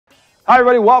Hi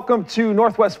everybody, welcome to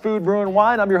Northwest Food, Brew and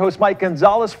Wine. I'm your host Mike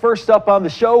Gonzalez. First up on the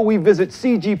show, we visit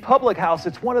CG Public House.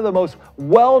 It's one of the most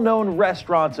well-known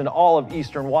restaurants in all of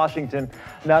Eastern Washington.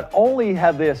 Not only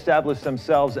have they established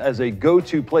themselves as a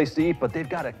go-to place to eat, but they've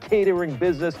got a catering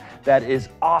business that is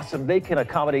awesome. They can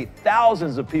accommodate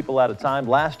thousands of people at a time.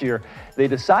 Last year, they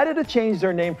decided to change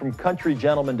their name from Country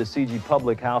Gentlemen to CG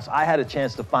Public House. I had a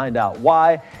chance to find out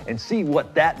why and see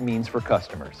what that means for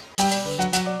customers.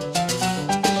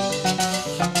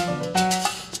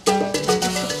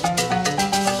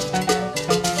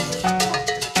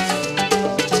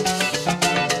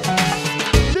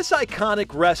 This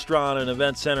iconic restaurant and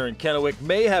event center in Kennewick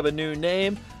may have a new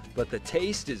name, but the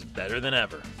taste is better than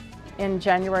ever. In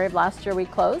January of last year we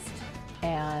closed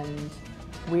and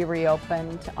we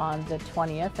reopened on the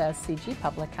 20th as CG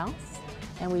Public House,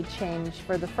 and we changed,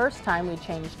 for the first time, we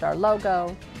changed our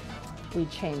logo, we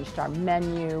changed our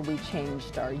menu, we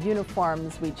changed our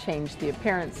uniforms, we changed the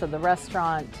appearance of the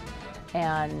restaurant,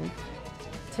 and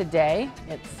today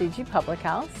it's CG Public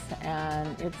House,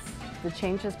 and the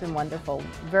change has been wonderful,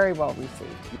 very well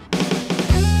received.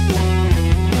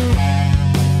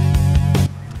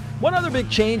 One other big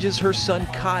change is her son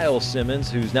Kyle Simmons,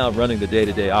 who's now running the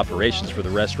day-to-day operations for the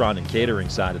restaurant and catering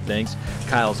side of things.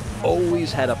 Kyle's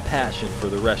always had a passion for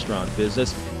the restaurant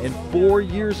business, and 4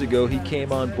 years ago he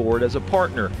came on board as a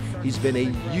partner. He's been a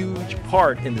huge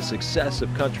part in the success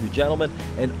of Country Gentlemen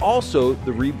and also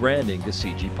the rebranding to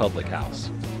CG Public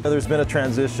House. There's been a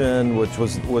transition which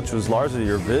was largely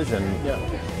your vision. Yeah.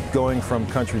 Going from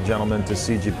Country Gentlemen to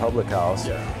CG Public House,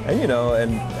 and you know,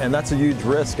 and that's a huge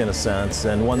risk in a sense,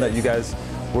 and one that you guys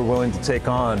were willing to take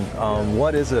on.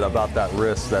 What is it about that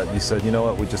risk that you said, you know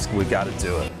what, we got to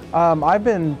do it? I've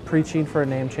been preaching for a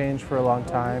name change for a long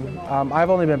time. I've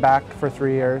only been back for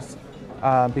 3 years.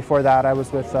 Before that, I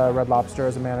was with Red Lobster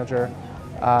as a manager,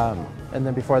 and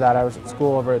then before that, I was at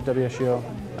school over at WSU.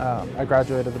 I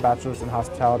graduated with a bachelor's in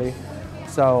hospitality.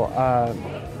 So,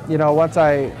 you know, once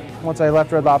I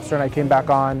left Red Lobster and I came back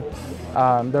on,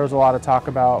 there was a lot of talk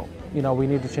about, you know, we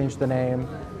need to change the name.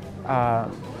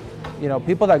 You know,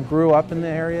 people that grew up in the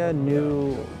area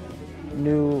knew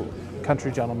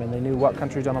Country Gentlemen. They knew what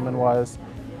Country Gentlemen was.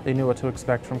 They knew what to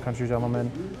expect from Country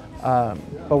Gentlemen.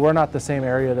 But we're not the same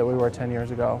area that we were 10 years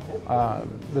ago.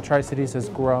 The Tri-Cities has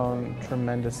grown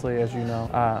tremendously, as you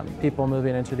know. People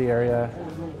moving into the area,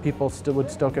 people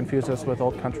would still confuse us with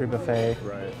Old Country Buffet.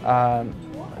 Right.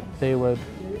 They would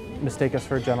mistake us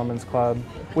for a gentleman's club.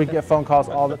 We get phone calls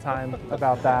all the time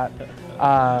about that.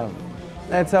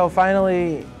 And so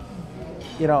finally,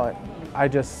 you know, I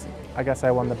guess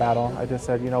I won the battle. I just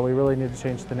said, you know, we really need to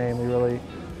change the name. We really,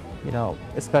 you know,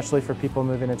 especially for people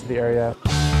moving into the area.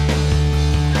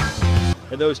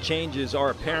 And those changes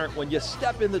are apparent when you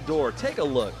step in the door. Take a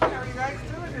look. How are you guys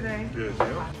doing today? Good,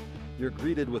 yeah. You're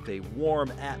greeted with a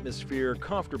warm atmosphere,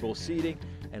 comfortable seating,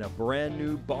 and a brand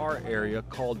new bar area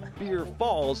called Beer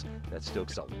Falls that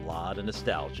stokes a lot of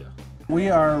nostalgia. We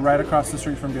are right across the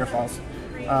street from Beer Falls.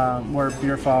 Where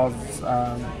Beer Falls,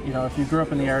 you know, if you grew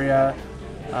up in the area,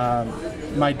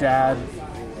 my dad,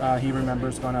 he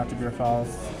remembers going out to Beer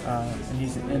Falls, and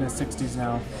he's in his 60s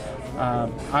now.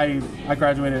 I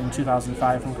graduated in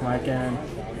 2005 from Kennewick,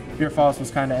 and Beer Falls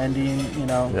was kind of ending, you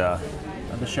know. Yeah.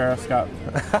 The sheriff's got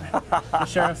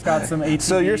some ATVs.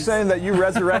 So you're saying that you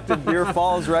resurrected Beer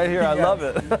Falls right here? I love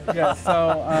it. Yeah.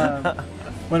 So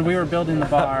when we were building the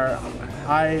bar,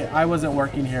 I wasn't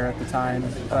working here at the time,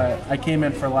 but I came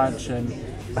in for lunch and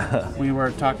we were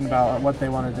talking about what they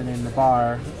wanted to name the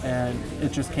bar, and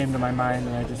it just came to my mind,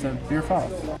 and I just said Beer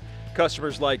Falls.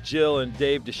 Customers like Jill and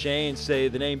Dave DeShane say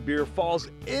the name Beer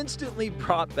Falls instantly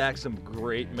brought back some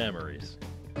great memories.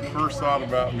 First thought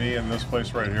about me and this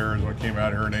place right here is when I came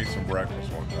out here and ate some breakfast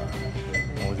one time.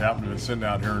 I was happened to be sitting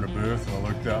out here in a booth, and I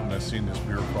looked up and I seen this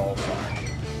Beer Falls sign.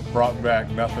 Brought back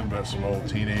nothing but some old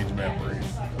teenage memories.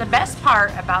 The best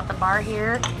part about the bar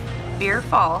here, Beer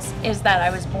Falls, is that I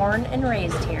was born and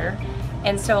raised here,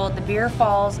 and so the Beer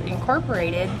Falls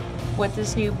incorporated with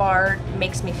this new bar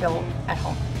makes me feel at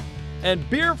home. And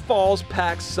Beer Falls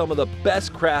packs some of the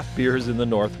best craft beers in the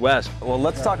Northwest. Well,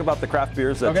 let's talk about the craft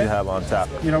beers that you have on tap.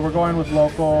 You know, we're going with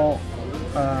local,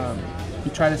 we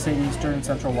try to say Eastern and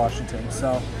Central Washington,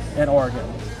 so, and Oregon.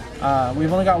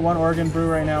 We've only got one Oregon brew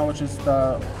right now, which is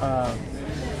the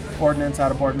Ordnance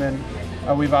out of Boardman.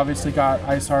 We've obviously got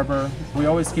Ice Harbor. We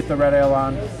always keep the red ale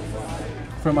on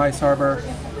from Ice Harbor.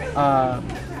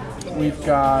 We've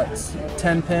got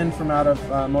 10 Pin from out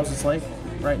of Moses Lake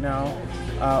right now.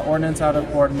 Ordnance out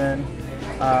of Boardman.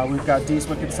 We've got Dee's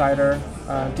Wicked Cider.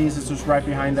 Dee's is just right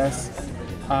behind us.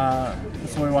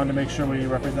 So we wanted to make sure we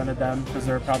represented them because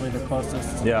they're probably the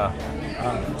closest. Yeah.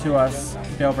 to us,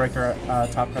 Bale Breaker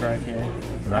Top Cutter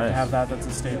IPA. Nice. Have to have that. That's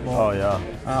a staple. Oh yeah.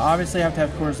 Obviously, have to have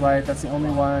Coors Light. That's the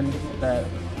only one that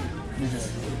we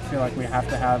just feel like we have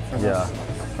to have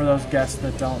for those guests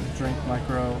that don't drink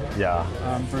micro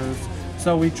brews.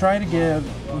 So we try to give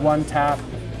one tap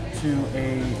to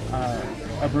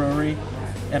a brewery,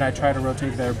 and I try to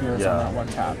rotate their beers on that one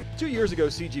tap. 2 years ago,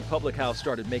 CG Public House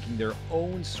started making their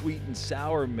own sweet and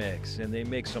sour mix, and they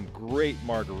make some great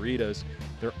margaritas.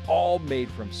 They're all made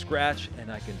from scratch,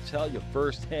 and I can tell you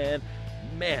firsthand,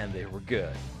 man, they were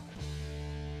good.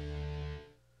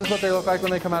 This is what they look like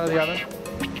when they come out of the oven.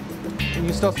 And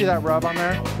you still see that rub on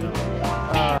there.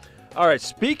 All right,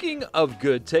 speaking of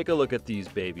good, take a look at these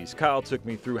babies. Kyle took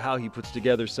me through how he puts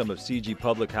together some of CG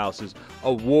Public House's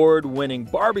award-winning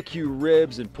barbecue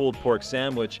ribs and pulled pork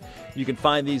sandwich. You can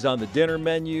find these on the dinner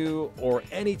menu or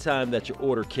anytime that you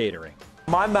order catering.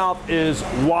 My mouth is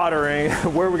watering.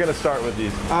 Where are we going to start with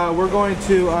these? We're going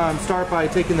to start by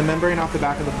taking the membrane off the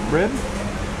back of the rib.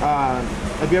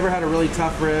 Have you ever had a really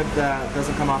tough rib that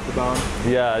doesn't come off the bone?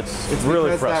 Yeah, it's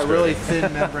really because frustrating. that really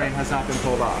thin membrane has not been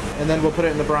pulled off. And then we'll put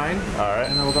it in the brine. All right.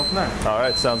 And then we'll go from there. All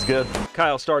right, sounds good.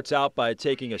 Kyle starts out by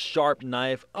taking a sharp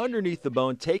knife underneath the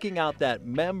bone, taking out that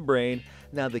membrane.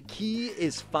 Now the key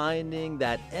is finding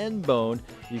that end bone.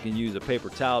 You can use a paper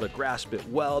towel to grasp it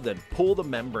well, then pull the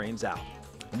membranes out.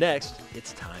 Next,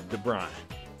 it's time to brine.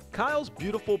 Kyle's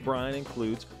beautiful brine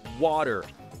includes water,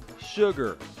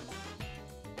 sugar,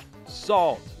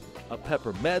 salt, a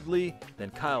pepper medley. Then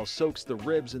Kyle soaks the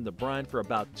ribs in the brine for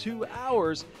about 2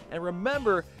 hours. And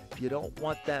remember, you don't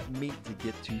want that meat to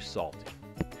get too salty.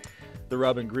 The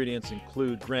rub ingredients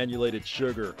include granulated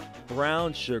sugar,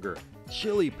 brown sugar,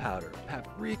 chili powder,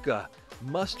 paprika,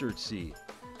 mustard seed.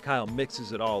 Kyle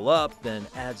mixes it all up, then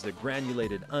adds the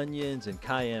granulated onions and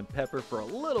cayenne pepper for a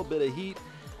little bit of heat.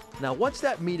 Now, once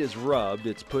that meat is rubbed,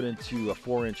 it's put into a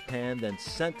 4-inch pan, then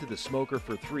sent to the smoker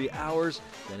for 3 hours.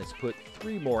 Then it's put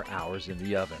 3 more hours in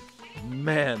the oven.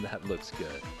 Man, that looks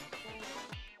good.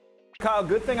 Kyle,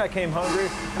 good thing I came hungry.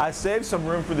 I saved some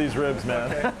room for these ribs,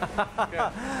 man. Okay.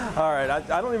 All right,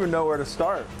 I don't even know where to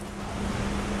start.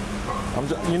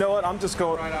 You know what? I'm just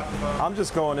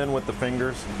going in with the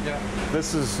fingers. Yeah.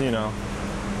 This is, you know.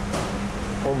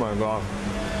 Oh my God.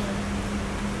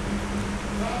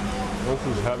 This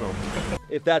is heaven.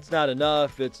 If that's not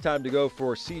enough, it's time to go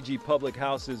for CG Public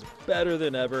House's better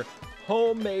than ever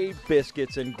homemade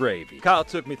biscuits and gravy. Kyle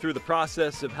took me through the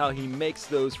process of how he makes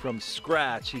those from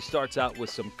scratch. He starts out with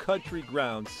some country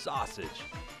ground sausage,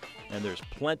 and there's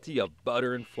plenty of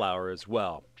butter and flour as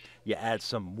well. You add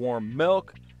some warm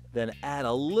milk, then add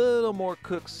a little more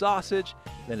cooked sausage.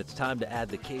 Then it's time to add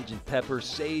the Cajun pepper,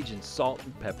 sage, and salt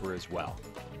and pepper as well.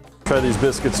 Try these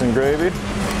biscuits and gravy.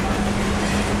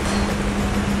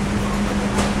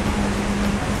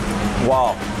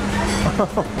 Wow.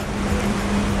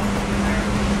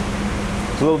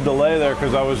 It's a little delay there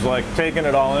because I was like taking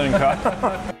it all in.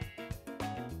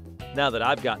 Now that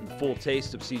I've gotten full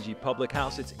taste of CG Public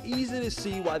House, it's easy to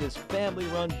see why this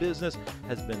family-run business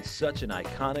has been such an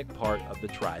iconic part of the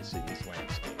Tri-Cities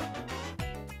landscape.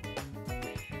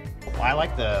 Well, I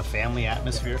like the family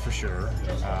atmosphere for sure.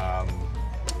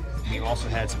 We've also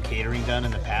had some catering done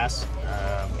in the past,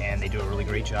 and they do a really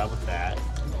great job with that.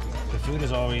 The food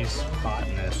is always hot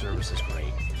and the service is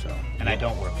great, so, and I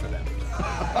don't work for them.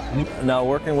 Now,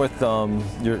 working with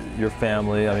your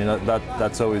family, I mean,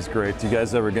 that's always great. Do you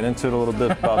guys ever get into it a little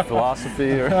bit about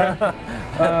philosophy? Or?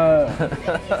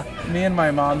 Me and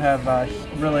my mom have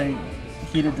really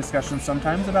heated discussions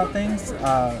sometimes about things.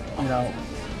 You know,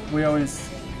 we always,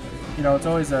 you know, it's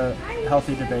always a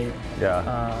healthy debate.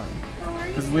 Yeah.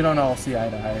 Because we don't all see eye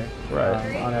to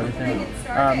eye on everything.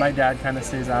 My dad kind of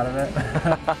stays out of it.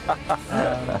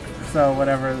 So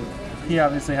whatever, he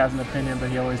obviously has an opinion, but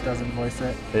he always doesn't voice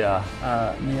it. Yeah.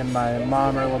 Me and my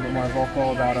mom are a little bit more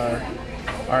vocal about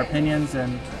our opinions,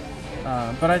 and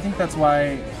but I think that's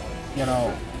why, you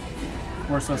know,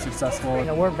 we're so successful. You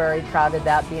know, we're very proud of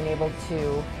that, being able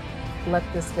to let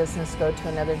this business go to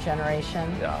another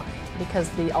generation. Yeah. Because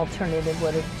the alternative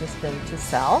would have just been to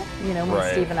sell, you know, when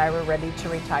Steve and I were ready to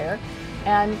retire.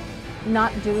 And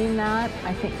not doing that,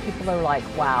 I think people are like,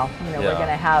 wow, you know, we're going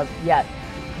to have yet,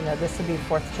 you know, this will be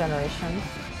 4th generation.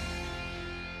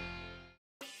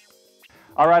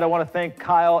 All right, I want to thank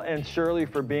Kyle and Shirley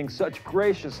for being such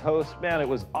gracious hosts. Man, it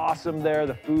was awesome there.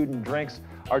 The food and drinks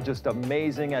are just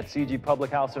amazing at CG Public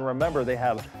House. And remember, they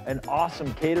have an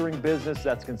awesome catering business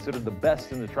that's considered the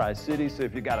best in the Tri-Cities. So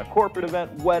if you got a corporate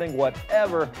event, wedding,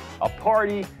 whatever, a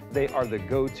party, they are the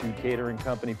go-to catering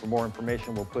company. For more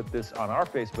information, we'll put this on our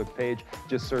Facebook page.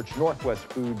 Just search Northwest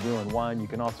Food, Brew, and Wine. You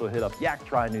can also hit up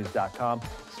yaktrynews.com,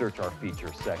 search our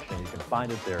features section. You can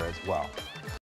find it there as well.